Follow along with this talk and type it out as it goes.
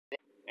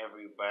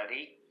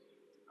everybody.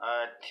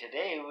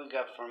 Today we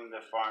got from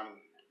the farm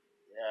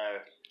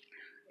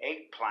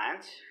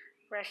eggplants.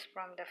 Fresh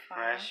from the farm.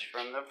 Fresh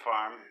from the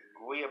farm.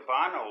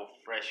 Guayabano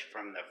fresh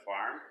from the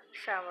farm.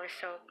 Sour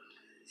soap.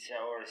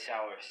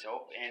 Sour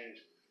soap. And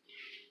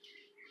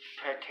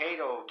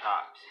potato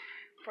tops.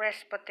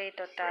 Fresh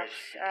potato tops.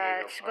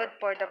 It's Potato good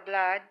for the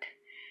blood.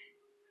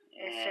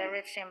 It's And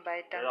rich in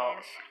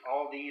vitamins.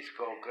 all these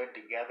go good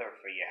together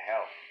for your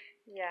health.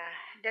 Yeah,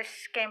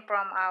 this came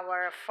from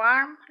our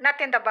farm. Not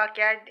in the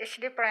backyard. It's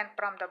different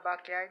from the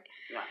backyard.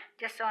 Yeah.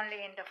 Just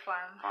only in the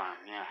farm.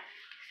 Yeah.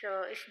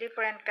 So it's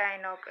different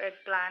kind of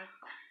eggplant.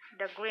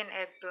 The green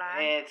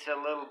eggplant. It's a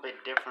little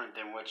bit different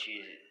than what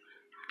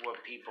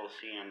people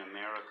see in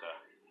America.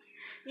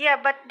 Yeah,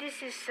 but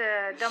this is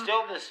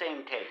still the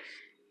same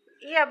taste.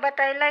 Yeah, but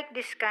I like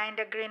this kind,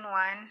 the green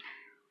one,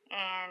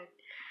 and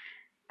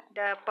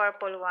the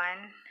purple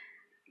one.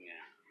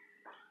 Yeah.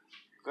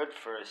 Good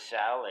for a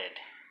salad.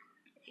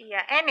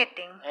 Yeah,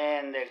 anything.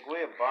 And the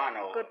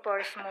guayabano. Good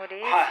for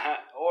smoothies.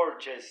 Or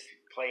just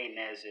plain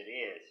as it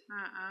is.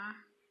 Mm-mm.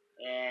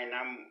 And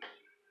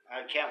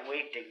I can't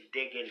wait to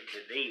dig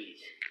into these.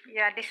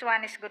 Yeah, this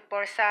one is good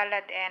for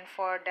salad and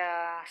for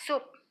the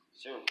soup.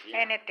 Yeah.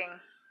 Anything.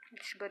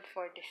 It's good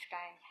for this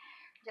kind.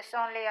 Just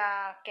only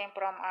came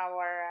from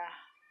our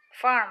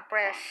farm,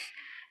 fresh.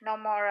 No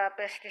more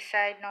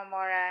pesticide, no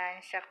more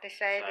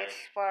insecticide.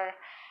 It's for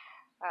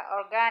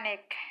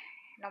organic.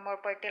 No more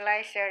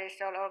fertilizer. It's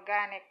all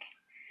organic.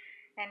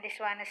 And this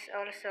one is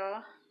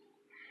also.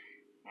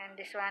 And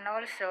this one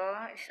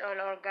also is all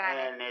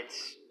organic. And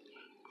it's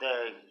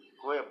the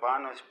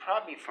guayabano is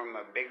probably from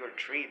a bigger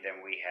tree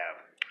than we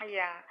have.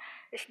 Yeah,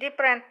 it's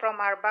different from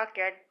our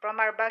backyard. From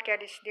our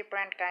backyard, it's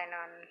different kind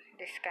on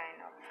this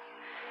kind of.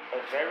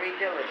 But very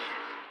delicious.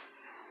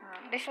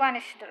 This one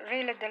is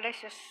really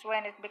delicious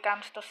when it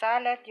becomes to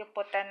salad. You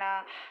put an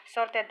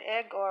salted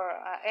egg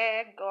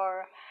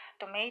or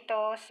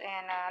tomatoes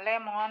and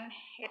lemon.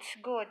 It's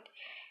good.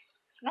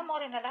 No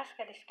more in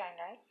Alaska this kind,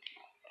 right?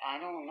 I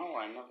don't know.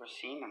 I never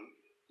seen them.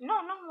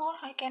 No more.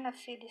 I cannot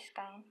see this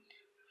kind.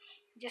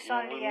 Just well,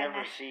 only we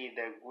never see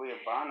the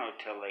guayabano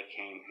till they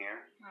came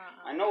here.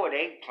 I know what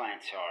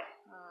eggplants are.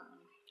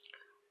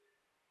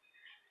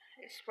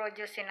 It's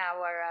produced in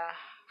our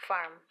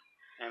farm.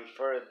 And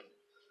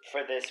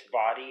for this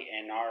body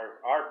and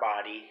our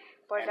body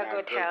for and the our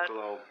good health.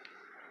 Globe.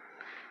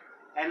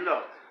 And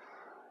look.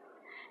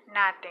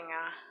 Nothing.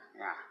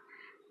 Yeah.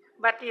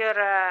 But your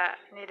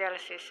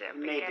needles is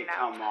need to up.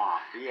 come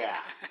off. Yeah.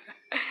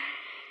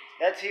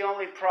 That's the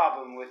only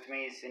problem with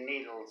me is the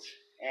needles,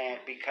 and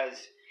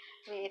because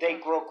they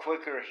grow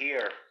quicker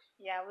here.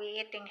 Yeah, we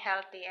eating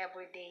healthy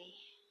every day.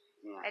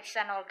 Yeah. It's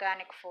an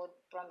organic food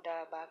from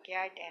the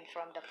backyard and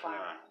from the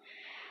farm.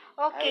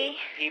 Hey, Okay.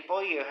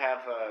 people, you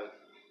have a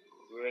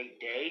great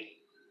day.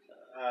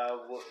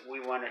 We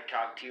want to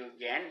talk to you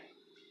again.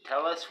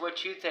 Tell us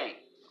what you think.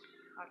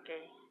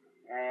 Okay.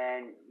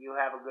 And you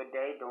have a good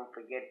day. Don't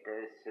forget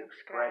to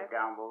subscribe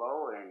down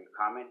below and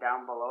comment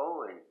down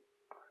below and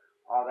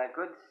all that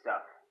good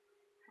stuff.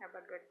 Have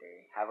a good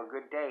day. Have a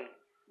good day.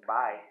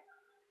 Bye.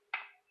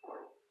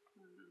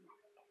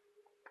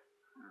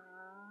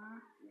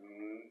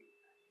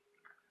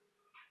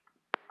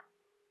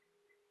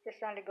 Just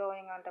only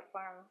going on the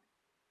farm.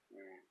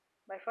 Yeah.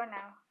 Bye for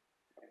now.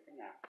 Bye for now.